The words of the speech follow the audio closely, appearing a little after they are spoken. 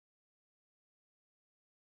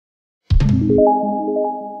What's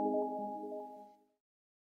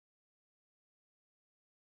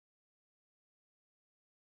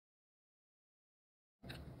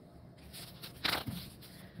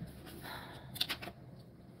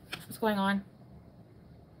going on?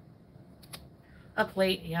 Up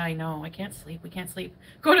late. Yeah, I know. I can't sleep. We can't sleep.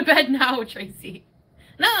 Go to bed now, Tracy.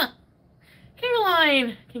 Nah!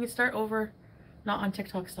 Caroline! Can you start over? Not on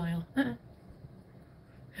TikTok style.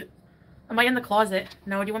 Am I in the closet?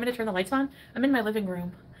 No. Do you want me to turn the lights on? I'm in my living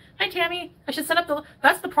room. Hi, Tammy. I should set up the...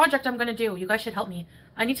 That's the project I'm going to do. You guys should help me.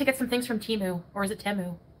 I need to get some things from Temu. Or is it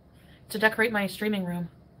Temu? To decorate my streaming room.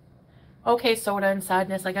 Okay, Soda and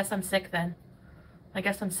Sadness. I guess I'm sick then. I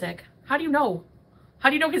guess I'm sick. How do you know? How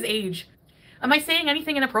do you know his age? Am I saying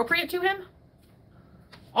anything inappropriate to him?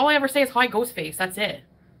 All I ever say is hi, Ghostface. That's it.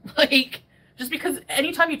 Like, just because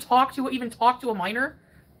anytime you even talk to a minor,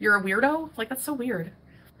 you're a weirdo? Like, that's so weird.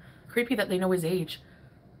 Creepy that they know his age.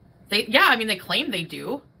 Yeah, I mean, they claim they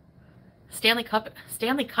do. Stanley Cup,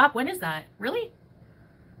 when is that? Really?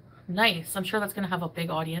 Nice. I'm sure that's going to have a big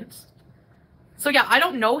audience. So yeah, I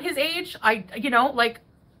don't know his age. You know, like,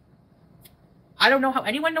 I don't know how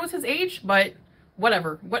anyone knows his age, but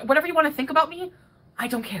whatever. Whatever you want to think about me, I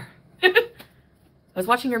don't care. I was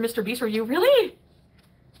watching your Mr. Beast review. Really?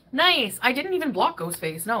 Nice. I didn't even block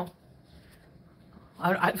Ghostface. No.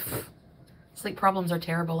 Sleep problems are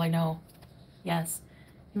terrible. I know. Yes.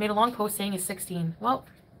 He made a long post saying he's 16. Well,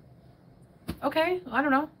 okay. I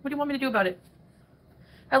don't know. What do you want me to do about it?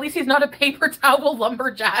 At least he's not a paper towel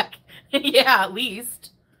lumberjack. Yeah, at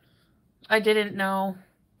least. I didn't know.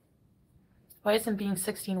 Why isn't being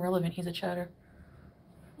 16 relevant? He's a chatter.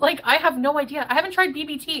 Like, I have no idea. I haven't tried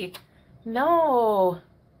BBT. No.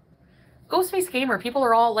 Ghostface Gamer, people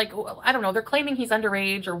are all like, I don't know, they're claiming he's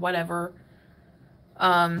underage or whatever.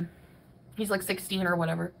 He's like 16 or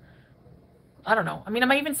whatever. I don't know. I mean,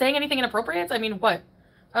 am I even saying anything inappropriate? I mean, what?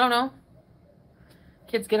 I don't know.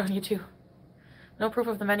 Kids get on YouTube. No proof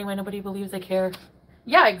of them anyway. Nobody believes they care.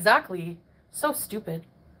 Yeah, exactly. So stupid.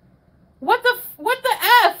 What the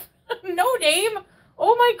F? No name.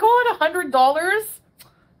 Oh my God, $100.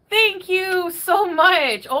 Thank you so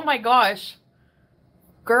much. Oh my gosh.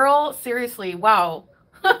 Girl, seriously, wow.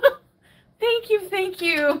 Thank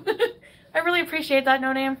you. I really appreciate that,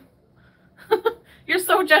 No Name. You're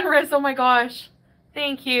so generous. Oh my gosh.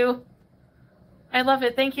 Thank you. I love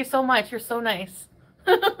it. Thank you so much. You're so nice.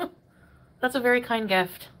 That's a very kind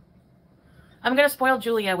gift. I'm gonna spoil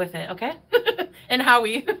Julia with it, okay? And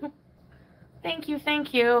Howie. Thank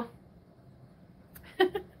you.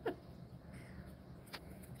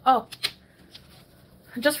 Oh.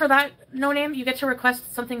 Just for that, No Name, you get to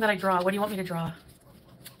request something that I draw. What do you want me to draw?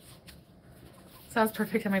 Sounds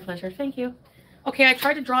perfect and my pleasure. Thank you. Okay, I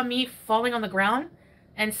tried to draw me falling on the ground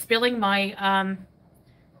and spilling my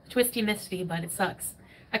Twisty Misty, but it sucks.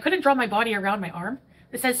 I couldn't draw my body around my arm.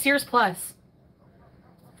 It says Sears Plus.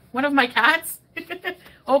 One of my cats?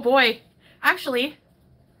 Oh boy. Actually,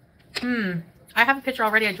 I have a picture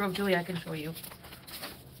already. I drove Julia. I can show you.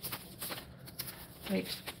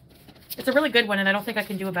 Wait. It's a really good one, and I don't think I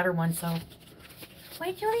can do a better one, so.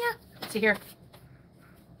 Wait, Julia. Let's see here.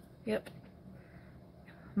 Yep.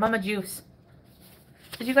 Mama Juice.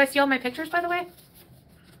 Did you guys see all my pictures, by the way?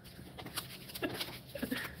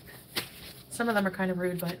 Some of them are kind of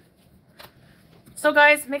rude, but... So,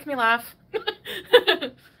 guys, make me laugh.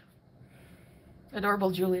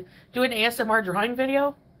 Adorable Julia. Do an ASMR drawing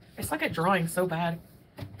video? I suck at drawing so bad.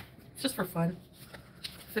 It's just for fun.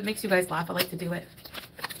 If it makes you guys laugh, I like to do it.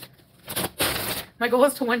 My goal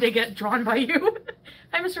is to one day get drawn by you.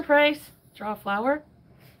 Hi, Mr. Price. Draw a flower.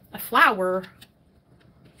 A flower?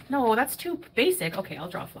 No, that's too basic. Okay, I'll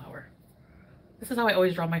draw a flower. This is how I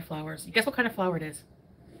always draw my flowers. Guess what kind of flower it is?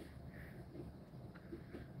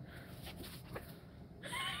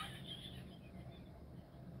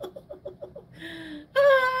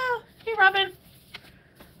 Hey, Robin.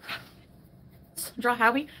 Draw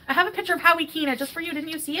Howie. I have a picture of Howie Keena just for you. Didn't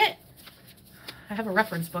you see it? I have a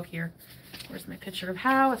reference book here. Where's my picture of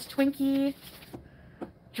How? It's Twinkie.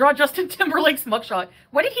 Draw Justin Timberlake's mugshot.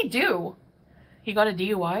 What did he do? He got a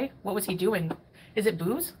DUI? What was he doing? Is it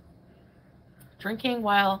booze? Drinking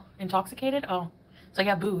while intoxicated? Oh, so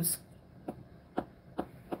yeah, booze.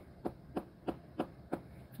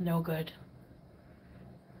 No good.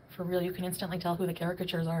 For real, you can instantly tell who the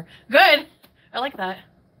caricatures are. Good! I like that.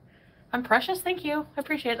 I'm precious, thank you. I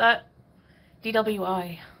appreciate that.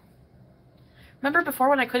 DWI. Remember before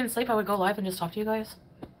when I couldn't sleep, I would go live and just talk to you guys?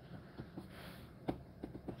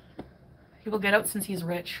 He will get out since he's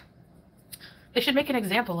rich. They should make an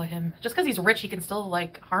example of him. Just because he's rich, he can still,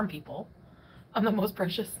 like, harm people. I'm the most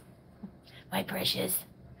precious. My precious.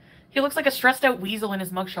 He looks like a stressed out weasel in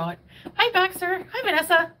his mugshot. Hi, Baxter. Hi,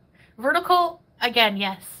 Vanessa. Vertical, again,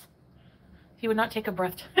 yes. He would not take a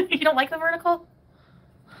breath. You don't like the vertical?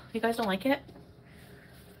 You guys don't like it?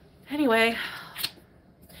 Anyway.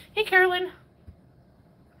 Hey, Carolyn.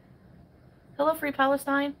 Hello, Free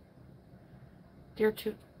Palestine. Dear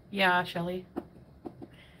to... Yeah, Shelly.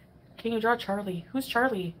 Can you draw Charlie? Who's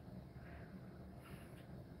Charlie?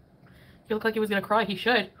 He looked like he was going to cry. He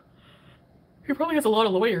should. He probably has a lot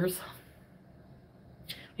of lawyers.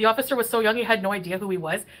 The officer was so young he had no idea who he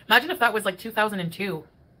was. Imagine if that was like 2002.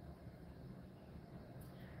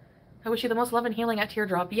 I wish you the most love and healing at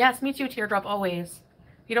Teardrop. Yes, me too, Teardrop, always.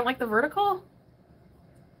 You don't like the vertical?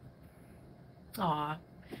 Aw.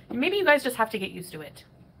 Maybe you guys just have to get used to it.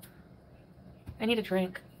 I need a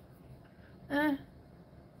drink. I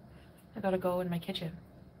gotta go in my kitchen.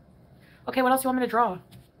 Okay, what else do you want me to draw?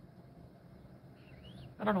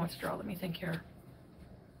 I don't know what to draw. Let me think here.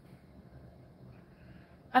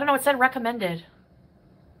 I don't know. It said recommended.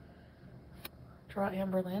 Draw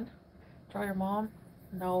Amberlynn. Draw your mom.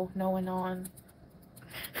 No, no and on.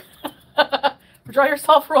 Draw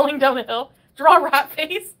yourself rolling down the hill. Draw a rat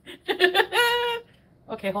face.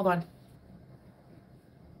 Okay, hold on.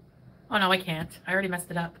 Oh no, I can't. I already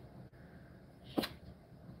messed it up.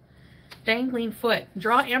 Dangling foot.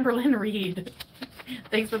 Draw Amberlynn Reed.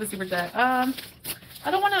 Thanks for the super chat.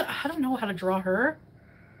 I don't know how to draw her.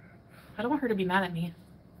 I don't want her to be mad at me.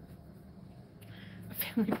 A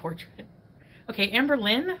family portrait. Okay,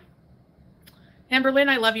 Amberlynn. Amberlynn,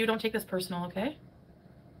 I love you. Don't take this personal, okay?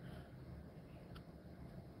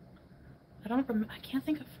 I can't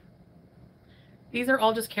think of... These are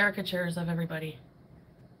all just caricatures of everybody.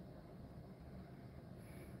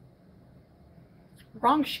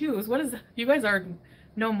 Wrong shoes. What is... You guys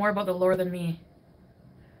know more about the lore than me.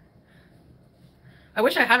 I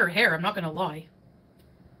wish I had her hair. I'm not going to lie.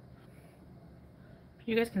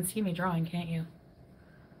 You guys can see me drawing, can't you?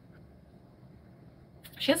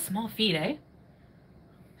 She has small feet, eh?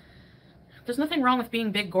 There's nothing wrong with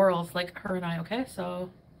being big girls like her and I, okay? So...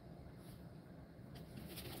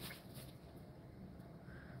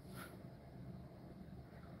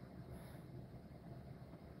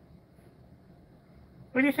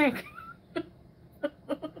 What do you think?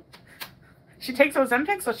 She takes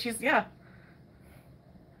Ozempic, so she's, yeah.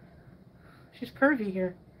 She's curvy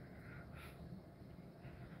here.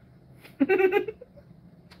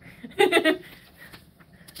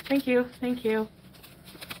 Thank you, thank you.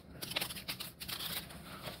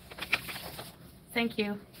 Thank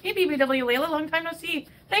you. Hey, BBW Layla, long time no see.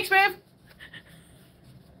 Thanks, babe.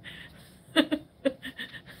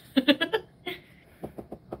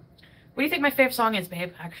 What do you think my fave song is,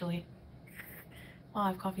 babe, actually? Oh, I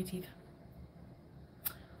have coffee teeth.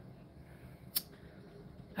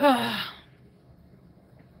 Adon,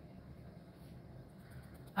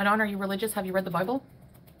 are you religious? Have you read the Bible?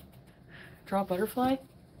 Draw a butterfly?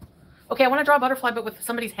 Okay, I want to draw a butterfly, but with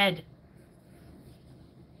somebody's head.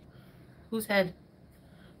 Whose head?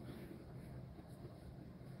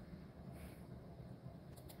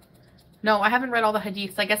 No, I haven't read all the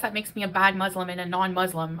hadiths. I guess that makes me a bad Muslim and a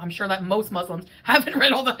non-Muslim. I'm sure that most Muslims haven't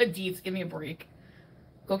read all the hadiths. Give me a break.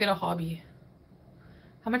 Go get a hobby.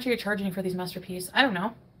 How much are you charging for these masterpieces? I don't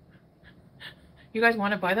know. You guys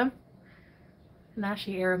want to buy them?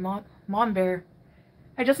 Nashi era mom bear.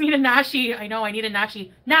 I just need a Nashi. I know, I need a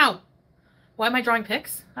Nashi. Now! Why am I drawing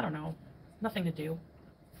pics? I don't know. Nothing to do.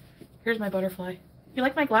 Here's my butterfly. You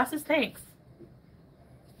like my glasses? Thanks.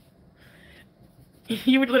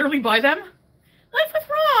 You would literally buy them? Life with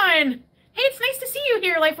Ron! Hey, it's nice to see you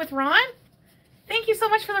here, Life with Ron. Thank you so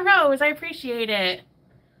much for the rose. I appreciate it.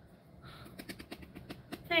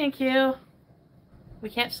 Thank you. We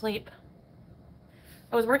can't sleep.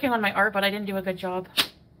 I was working on my art, but I didn't do a good job.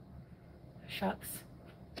 Shucks.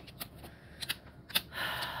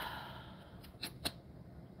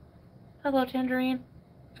 Hello, Tangerine.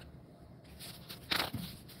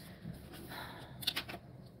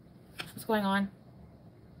 What's going on?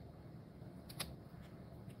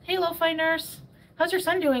 Hey, Lo-Fi Nurse. How's your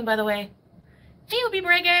son doing, by the way? Hey, Obi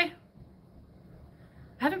Brege. I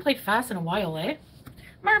haven't played fast in a while, eh?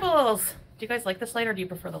 Marbles! Do you guys like this light, or do you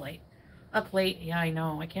prefer the light? Up late. Yeah, I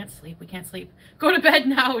know. I can't sleep. We can't sleep. Go to bed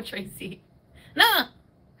now, Tracy. Nah!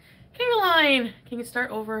 Caroline! Can you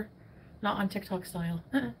start over? Not on TikTok style.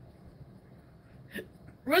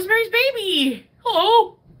 Rosemary's Baby!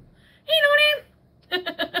 Hello! Hey, No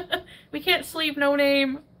Name! We can't sleep, No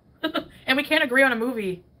Name. And we can't agree on a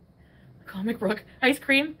movie. Comic book. Ice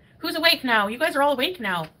cream. Who's awake now? You guys are all awake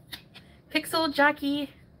now. Pixel, Jackie.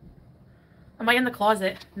 Am I in the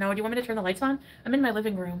closet? No, do you want me to turn the lights on? I'm in my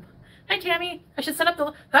living room. Hi, Tammy. I should set up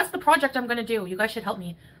the... That's the project I'm going to do. You guys should help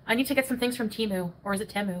me. I need to get some things from Temu. Or is it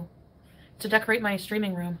Temu? To decorate my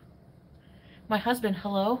streaming room. My husband,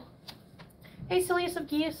 hello? Hey, silliest of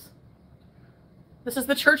geese. This is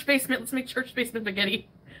the church basement. Let's make church basement spaghetti.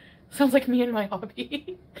 Sounds like me and my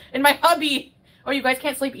hobby. And my hubby! Oh, you guys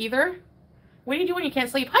can't sleep either? What do you do when you can't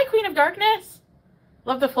sleep? Hi, Queen of Darkness!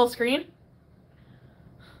 Love the full screen.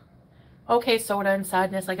 Okay, soda and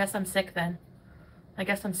sadness. I guess I'm sick then. I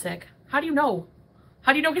guess I'm sick. How do you know?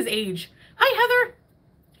 How do you know his age? Hi, Heather!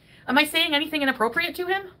 Am I saying anything inappropriate to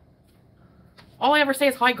him? All I ever say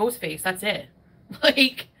is hi, Ghostface. That's it.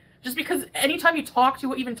 Like, just because anytime you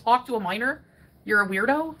even talk to a minor, you're a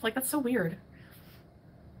weirdo? Like, that's so weird.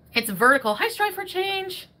 It's vertical. Hi, Strive for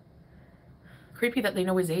Change! Creepy that they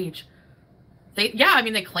know his age. Yeah, I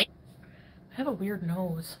mean, they claim. I have a weird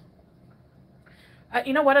nose.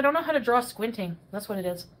 You know what? I don't know how to draw squinting. That's what it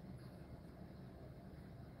is.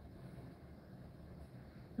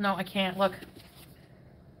 No, I can't. Look.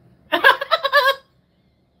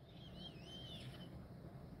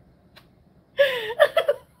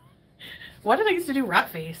 Why did I used to do rat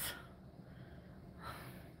face?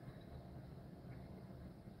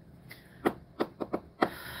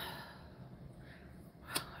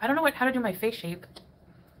 I don't know how to do my face shape.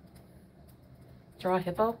 Draw a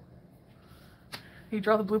hippo. You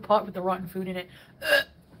draw the blue pot with the rotten food in it.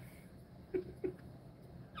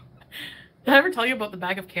 Did I ever tell you about the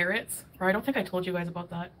bag of carrots? Or I don't think I told you guys about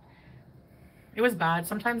that. It was bad.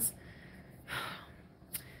 Sometimes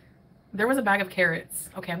there was a bag of carrots.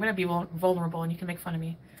 Okay, I'm going to be vulnerable and you can make fun of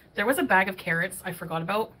me. There was a bag of carrots I forgot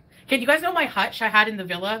about. Okay, do you guys know my hutch I had in the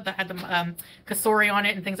villa that had the kasori on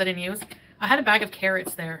it and things I didn't use? I had a bag of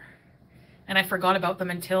carrots there. And I forgot about them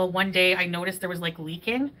until one day I noticed there was like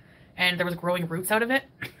leaking and there was growing roots out of it.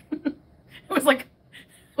 It was like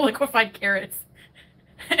liquefied carrots.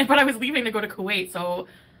 But I was leaving to go to Kuwait, so,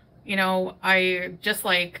 you know, I just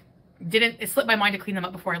like it slipped my mind to clean them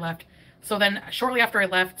up before I left. So then shortly after I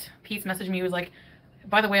left, Pete messaged me. He was like,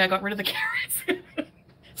 by the way, I got rid of the carrots.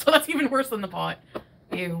 So that's even worse than the pot.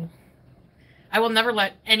 Ew. I will never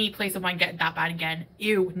let any place of mine get that bad again.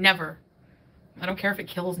 Ew, never. I don't care if it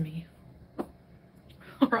kills me.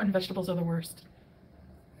 Rotten vegetables are the worst.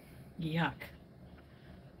 Yuck.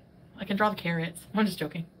 I can draw the carrots. I'm just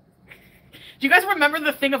joking. Do you guys remember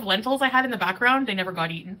the thing of lentils I had in the background? They never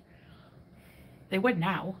got eaten. They would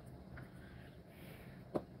now.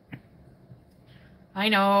 I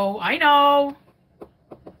know. I know.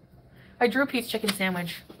 I drew Pete's chicken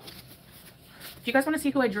sandwich. Do you guys want to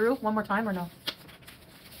see who I drew one more time or no?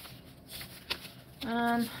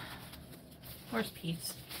 Where's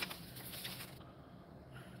Pete's?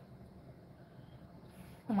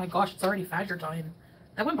 Oh my gosh, it's already Fajr time.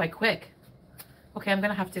 That went by quick. Okay, I'm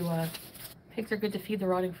gonna have to, pigs are good to feed the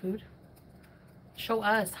rotting food. Show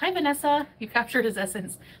us. Hi, Vanessa. You captured his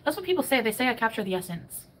essence. That's what people say. They say I capture the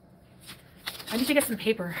essence. I need to get some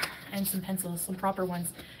paper and some pencils, some proper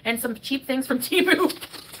ones, and some cheap things from Temu.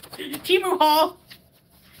 Temu haul.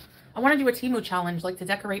 I want to do a Temu challenge, like to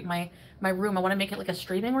decorate my room. I want to make it like a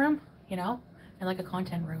streaming room, you know, and like a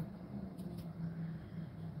content room.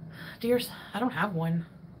 Dears, I don't have one.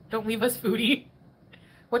 Don't leave us, Foodie.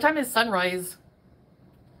 What time is sunrise?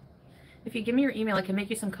 If you give me your email, I can make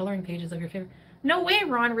you some coloring pages of your favorite. No way,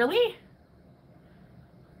 Ron, really?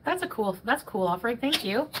 That's cool offering. Thank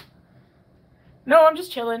you. No, I'm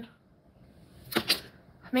just chilling.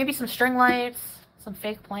 Maybe some string lights, some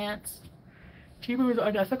fake plants. Temu is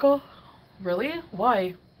unethical? Really?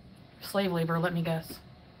 Why? Slave labor, let me guess.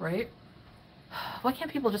 Right? Why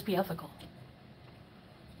can't people just be ethical?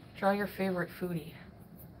 Draw your favorite foodie.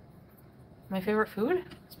 My favorite food?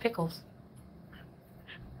 It's pickles.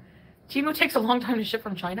 Temu takes a long time to ship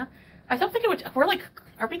from China. I don't think it would...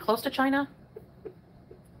 Are we close to China?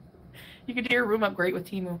 You could do your room up great with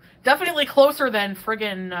Temu. Definitely closer than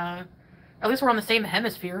friggin... at least we're on the same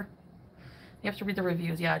hemisphere. You have to read the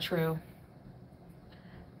reviews. Yeah, true.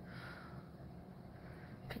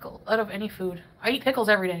 Pickle. Out of any food. I eat pickles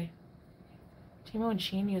every day. Temu and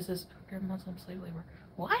Shein uses Muslim slave labor.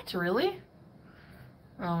 What? Really?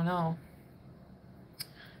 Oh, no.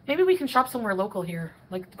 Maybe we can shop somewhere local here.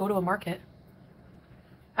 Like, go to a market.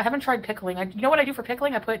 I haven't tried pickling. You know what I do for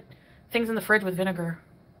pickling? I put things in the fridge with vinegar.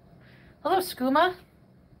 Hello, Skooma.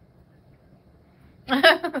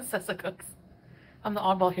 Sessa cooks. I'm the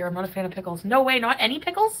oddball here. I'm not a fan of pickles. No way, not any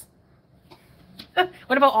pickles?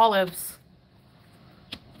 What about olives?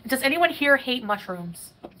 Does anyone here hate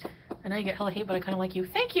mushrooms? I know you get hella hate, but I kind of like you.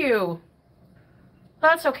 Thank you!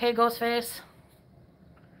 That's okay, Ghostface.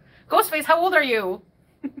 Ghostface, how old are you?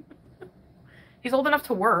 He's old enough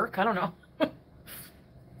to work. I don't know.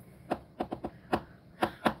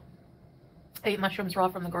 I ate mushrooms raw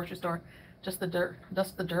from the grocery store. Just the dirt.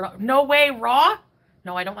 Dust the dirt off. No way, raw?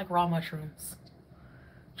 No, I don't like raw mushrooms.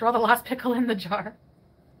 Draw the last pickle in the jar.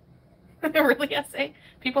 Really, essay?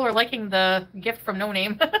 People are liking the gift from No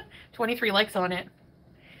Name. 23 likes on it.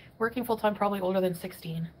 Working full-time, probably older than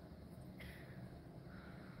 16.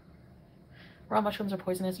 Raw mushrooms are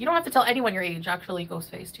poisonous. You don't have to tell anyone your age, actually,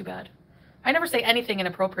 Ghostface. Too bad. I never say anything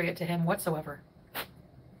inappropriate to him whatsoever.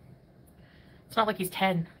 It's not like he's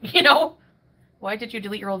 10, you know? Why did you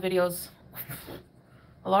delete your old videos?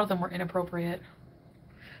 A lot of them were inappropriate.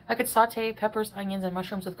 I could saute peppers, onions, and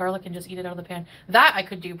mushrooms with garlic and just eat it out of the pan. That I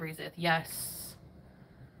could do, Breezeth. Yes.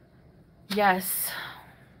 Yes.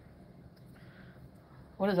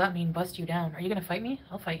 What does that mean, bust you down? Are you going to fight me?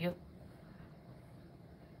 I'll fight you.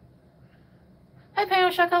 Hi, Peo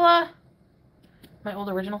Chocolat. My old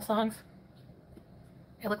original songs.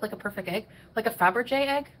 It looked like a perfect egg. Like a Fabergé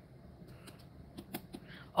egg.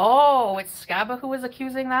 Oh, it's Scabba who was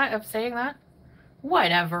accusing that, of saying that?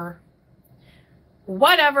 Whatever.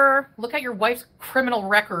 Whatever. Look at your wife's criminal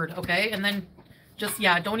record, okay? And then just,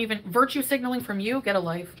 yeah, don't even... Virtue signaling from you, get a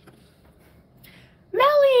life.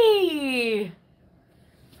 Melly!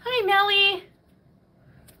 Hi, Melly!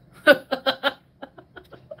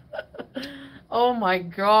 Oh my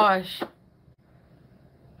gosh.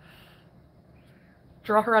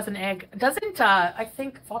 Draw her as an egg. Doesn't, I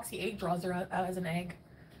think Foxy 8 draws her as an egg.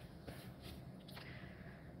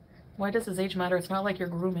 Why does his age matter? It's not like you're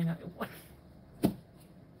grooming.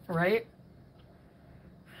 Right?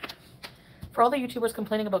 For all the YouTubers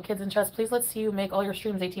complaining about kids in chess, please let's see you make all your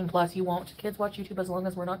streams 18 plus. You won't. Kids watch YouTube as long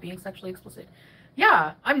as we're not being sexually explicit.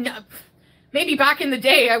 Yeah, I'm not. Maybe back in the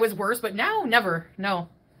day I was worse, but now, never. No.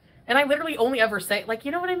 And I literally only ever say, like,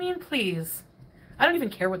 you know what I mean? Please. I don't even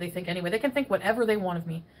care what they think anyway. They can think whatever they want of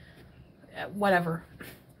me. Whatever.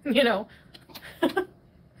 You know.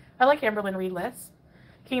 I like Amberlynn Reed less.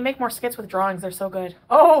 Can you make more skits with drawings? They're so good.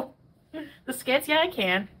 Oh! The skits? Yeah, I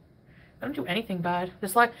can. I don't do anything bad.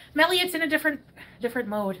 This live... Melly, it's in a different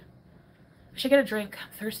mode. I should get a drink.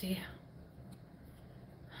 I'm thirsty.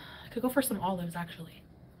 I could go for some olives, actually.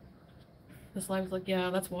 This live's like,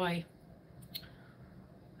 yeah, that's why.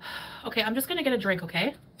 Okay, I'm just gonna get a drink,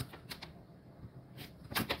 okay?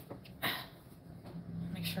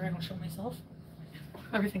 Make sure I don't show myself.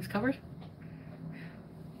 Everything's covered.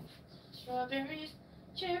 Strawberries,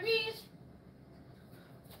 cherries.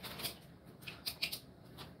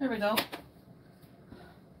 There we go.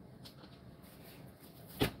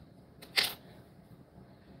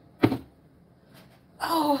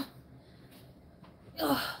 Oh.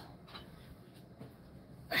 Ugh.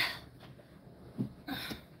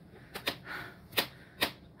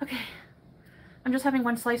 Okay. I'm just having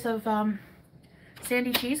one slice of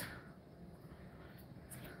sandy cheese.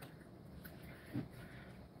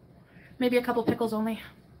 Maybe a couple pickles only.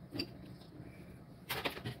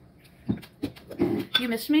 You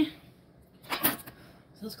missed me?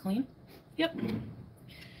 Is this clean? Yep.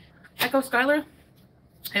 Echo Skylar.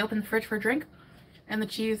 I opened the fridge for a drink, and the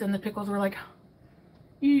cheese and the pickles were like,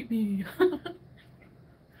 eat me.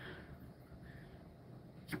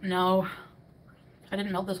 No, I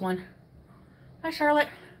didn't melt this one. Hi, Charlotte.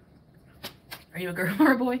 Are you a girl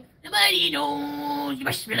or a boy? Nobody knows. You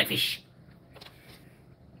must smell like fish.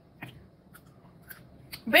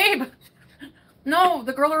 Babe! No,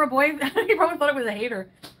 the girl or a boy. He probably thought it was a hater.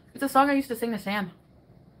 It's a song I used to sing to Sam.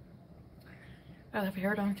 I left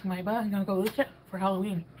hair down to my butt. I'm gonna go loot it for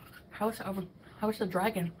Halloween. House the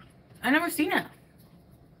Dragon. I've never seen it.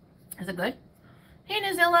 Is it good? Hey,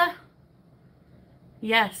 Nazilla.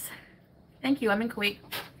 Yes. Thank you. I'm in Kuwait.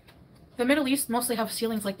 The Middle East mostly have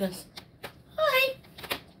ceilings like this. Hi.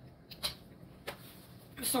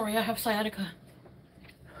 Sorry, I have sciatica.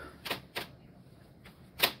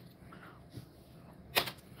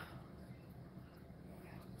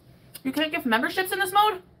 You can't give memberships in this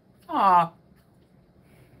mode? Aw.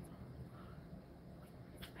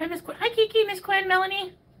 Hi, Miss Quinn. Hi, Kiki, Miss Quinn,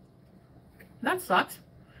 Melanie. That sucks.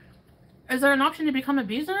 Is there an option to become a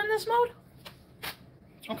beezer in this mode?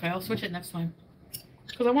 Okay, I'll switch it next time.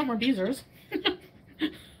 Because I want more beezers.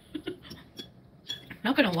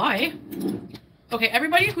 Not gonna lie. Okay,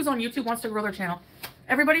 everybody who's on YouTube wants to grow their channel.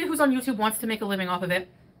 Everybody who's on YouTube wants to make a living off of it.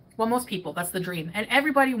 Well, most people. That's the dream. And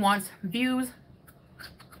everybody wants views,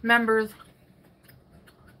 members.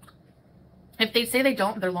 If they say they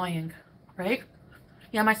don't, they're lying, right?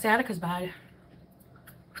 Yeah, my sciatica's bad.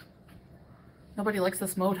 Nobody likes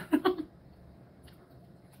this mode.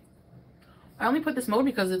 I only put this mode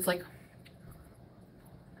because it's like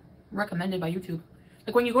recommended by YouTube.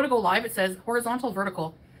 Like when you go live, it says horizontal,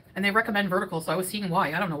 vertical, and they recommend vertical. So I was seeing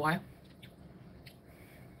why. I don't know why.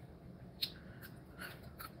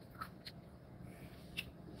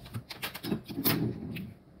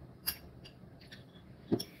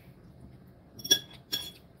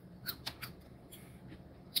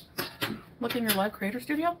 Looking your live creator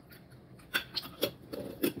studio?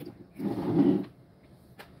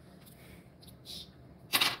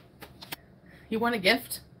 You want a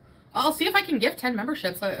gift? I'll see if I can gift 10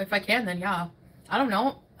 memberships. If I can, then yeah. I don't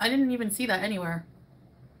know. I didn't even see that anywhere.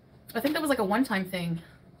 I think that was like a one-time thing.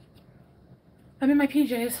 I'm in my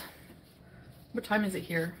PJs. What time is it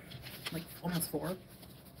here? Like almost 4.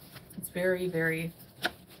 It's very, very...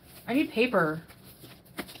 I need paper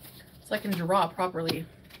so I can draw properly.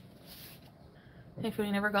 Hey,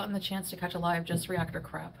 Foodie, never gotten the chance to catch a live, just reactor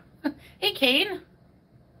crap. Hey, Kane!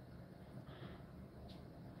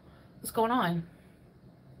 What's going on?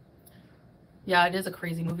 Yeah, it is a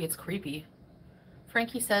crazy movie. It's creepy.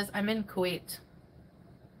 Frankie says, I'm in Kuwait.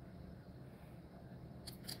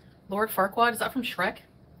 Lord Farquaad, is that from Shrek?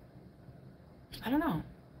 I don't know.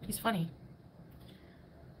 He's funny.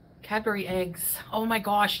 Cadbury eggs. Oh my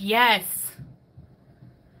gosh, yes!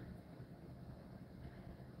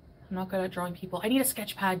 I'm not good at drawing people. I need a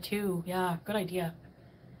sketch pad too. Yeah, good idea.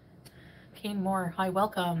 Kane Moore, hi,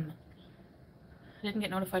 welcome. I didn't get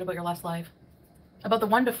notified about your last live. About the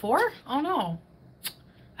one before? Oh no.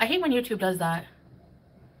 I hate when YouTube does that.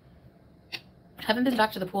 Haven't been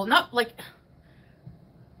back to the pool. Not like...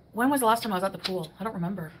 When was the last time I was at the pool? I don't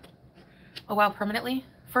remember. Oh wow, permanently?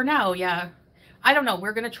 For now, yeah. I don't know.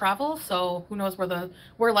 We're gonna travel, so who knows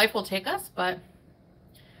where life will take us, but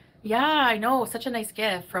yeah, I know. Such a nice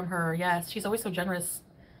gift from her. Yes, she's always so generous.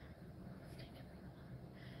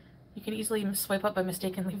 You can easily swipe up by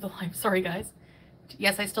mistake and leave the live. Sorry, guys.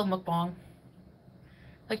 Yes, I still mukbang.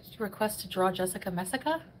 Like to request to draw Jessica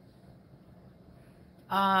Messica?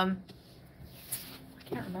 I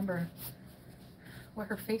can't remember what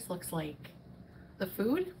her face looks like. The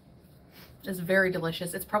food is very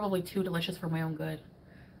delicious. It's probably too delicious for my own good.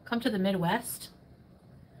 Come to the Midwest.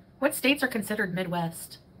 What states are considered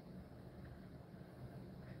Midwest?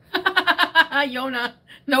 Yona.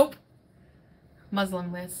 Nope.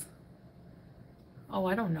 Muslim Liz. Oh,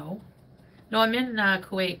 I don't know. No, I'm in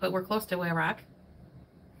Kuwait, but we're close to Iraq.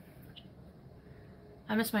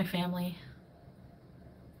 I miss my family.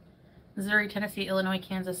 Missouri, Tennessee, Illinois,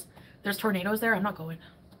 Kansas. There's tornadoes there? I'm not going.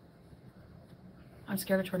 I'm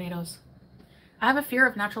scared of tornadoes. I have a fear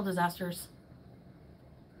of natural disasters.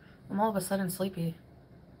 I'm all of a sudden sleepy.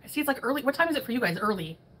 I see it's like early. What time is it for you guys?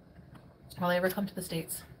 Early. Will I ever come to the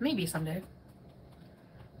States? Maybe someday.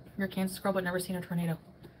 You're a Kansas girl, but never seen a tornado.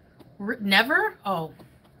 Never? Oh,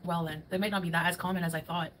 well then. They might not be that as common as I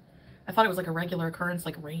thought. I thought it was like a regular occurrence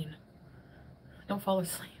like rain. Don't fall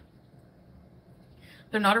asleep.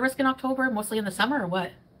 They're not a risk in October, mostly in the summer, or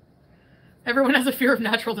what? Everyone has a fear of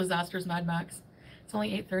natural disasters, Mad Max. It's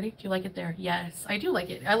only 8:30. Do you like it there? Yes, I do like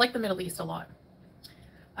it. I like the Middle East a lot.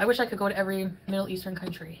 I wish I could go to every Middle Eastern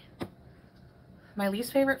country. My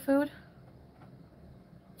least favorite food?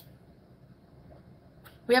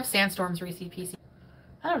 We have sandstorms, Reese PC.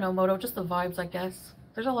 I don't know, Moto, just the vibes, I guess.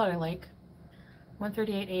 There's a lot I like.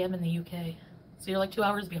 1:38 a.m. in the UK. So you're like 2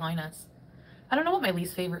 hours behind us. I don't know what my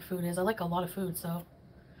least favorite food is. I like a lot of food, so.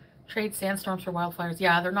 Trade sandstorms for wildfires.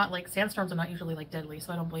 Yeah, they're not like, sandstorms are not usually like deadly,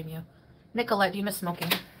 so I don't blame you. Nicolette, do you miss smoking?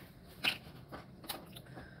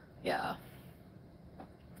 Yeah.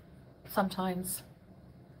 Sometimes.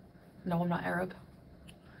 No, I'm not Arab.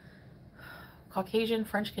 Caucasian,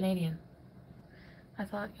 French, Canadian. I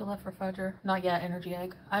thought you left for Fudger. Not yet, energy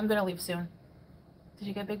egg. I'm gonna leave soon. Did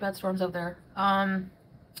you get big bad storms out there?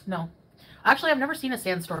 No. Actually, I've never seen a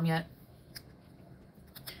sandstorm yet.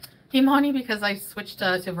 Himani, because I switched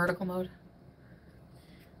to vertical mode.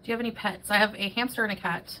 Do you have any pets? I have a hamster and a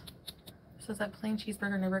cat. Says that plain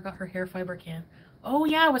cheeseburger never got her hair fiber can. Oh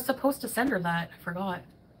yeah, I was supposed to send her that. I forgot.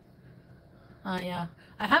 Yeah.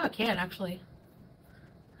 I have a can, actually.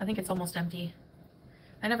 I think it's almost empty.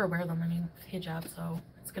 I never wear them. I mean, hijab, so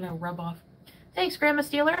it's gonna rub off. Thanks, Grandma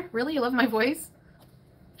Steeler. Really? You love my voice?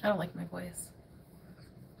 I don't like my voice.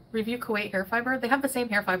 Review Kuwait hair fiber. They have the same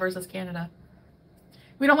hair fibers as Canada.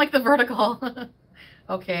 We don't like the vertical.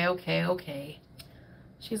 Okay.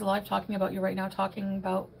 She's alive talking about you right now, talking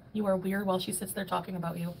about you are weird while she sits there talking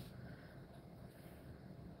about you.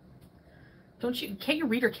 Can't you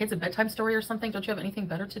read your kids a bedtime story or something? Don't you have anything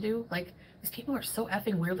better to do? Like, these people are so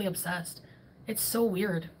effing weirdly obsessed. It's so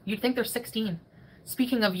weird. You'd think they're 16.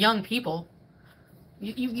 Speaking of young people,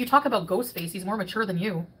 you talk about Ghostface. He's more mature than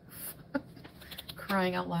you.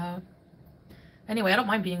 Crying out loud. Anyway, I don't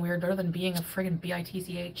mind being weird better than being a friggin'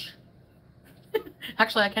 bitch.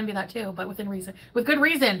 Actually, I can be that too, but within reason. With good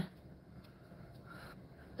reason.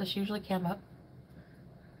 Does she usually cam up?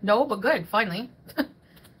 No, but good, finally.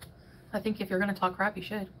 I think if you're gonna talk crap, you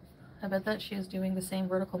should. I bet that she is doing the same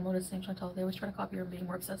vertical mode as Saint Chantal. They always try to copy her and being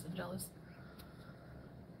more obsessed and jealous.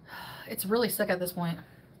 It's really sick at this point.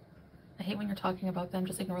 I hate when you're talking about them.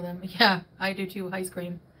 Just ignore them. Yeah, I do too. Ice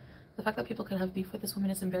cream. The fact that people could have beef with this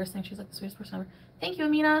woman is embarrassing. She's like the sweetest person ever. Thank you,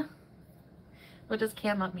 Amina. What does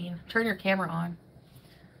cam not mean? Turn your camera on.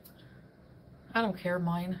 I don't care,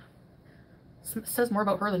 mine. Says more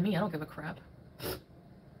about her than me. I don't give a crap.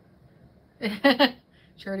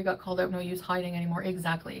 She already got called out. No use hiding anymore.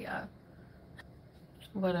 Exactly, yeah.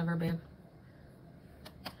 Whatever, babe.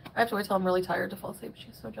 I have to wait till I'm really tired to fall asleep.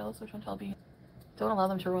 She's so jealous of Chantal being... Don't allow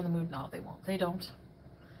them to ruin the mood. No, they won't. They don't.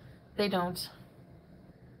 They don't.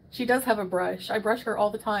 She does have a brush. I brush her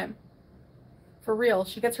all the time. For real.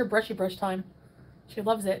 She gets her brushy brush time. She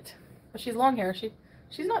loves it. But she's long hair.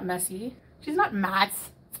 She's not messy. She's not mad.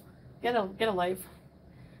 Get a life.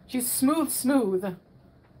 She's smooth.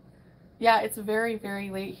 Yeah, it's very, very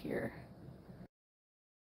late here.